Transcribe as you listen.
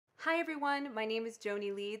Hi everyone, my name is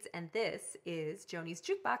Joanie Leeds and this is Joanie's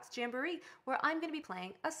Jukebox Jamboree, where I'm going to be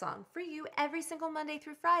playing a song for you every single Monday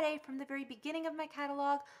through Friday from the very beginning of my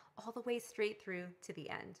catalog all the way straight through to the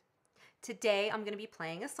end. Today I'm going to be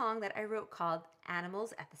playing a song that I wrote called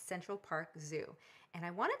Animals at the Central Park Zoo. And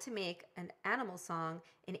I wanted to make an animal song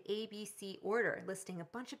in ABC order, listing a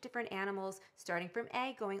bunch of different animals starting from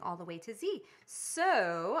A going all the way to Z.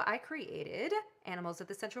 So I created Animals at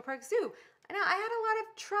the Central Park Zoo. Now I had a lot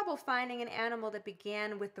of trouble finding an animal that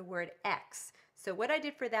began with the word X. So what I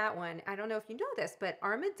did for that one, I don't know if you know this, but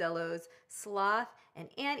armadillos, sloth, and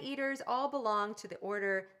anteaters all belong to the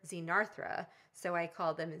order Xenarthra. So I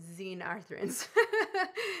called them Xenarthrans.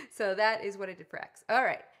 So that is what I did for X. All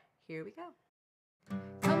right, here we go.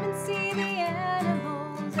 Come and see the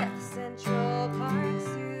animals at the Central Park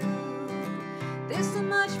Zoo. There's so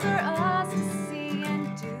much for us to see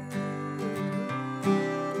and do.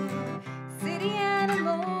 City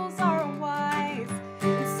animals are wise,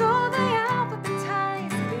 and so they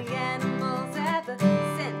alphabetize the animals at the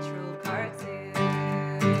Central Park Zoo.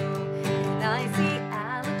 And I see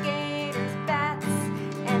alligators, bats,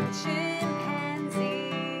 and chimpanzees,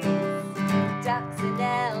 ducks and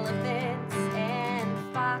elephants, and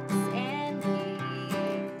fox and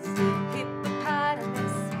geese,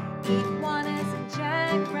 hippopotamus, iguanas, and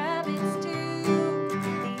jackrabbits too.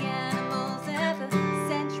 The animals at the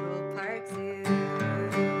Central Park Zoo.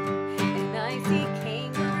 And I see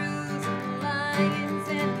kangaroos and lions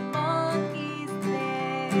and monkeys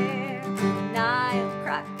there, Nile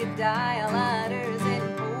crocodile, otters,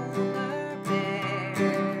 and polar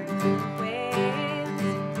bears, whales,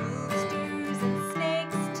 roosters, and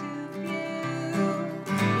snakes to view.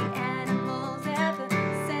 The animals at the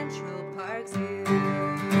Central Park Zoo.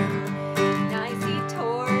 And I see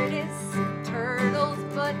tortoise, turtles,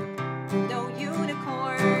 but no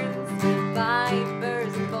unicorns,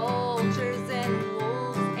 vipers and vultures and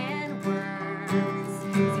wolves and worms,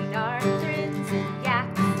 xenarthrans and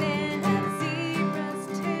yaks and zebras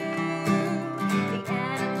too. The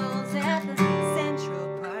animals at the Central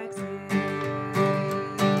Park Zoo.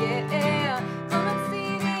 Yeah, come and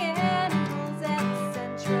see the animals at the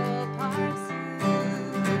Central Park Zoo.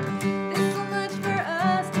 There's so much for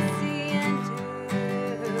us to see and do.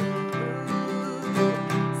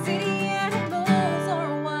 City animals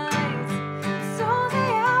are wise, so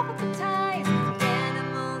they alphabetize the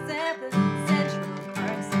animals at the Central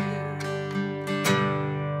Park Zoo.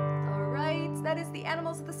 Alright, that is the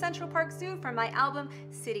Animals at the Central Park Zoo from my album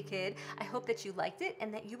City Kid. I hope that you liked it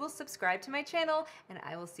and that you will subscribe to my channel, and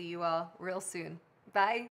I will see you all real soon.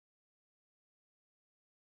 Bye!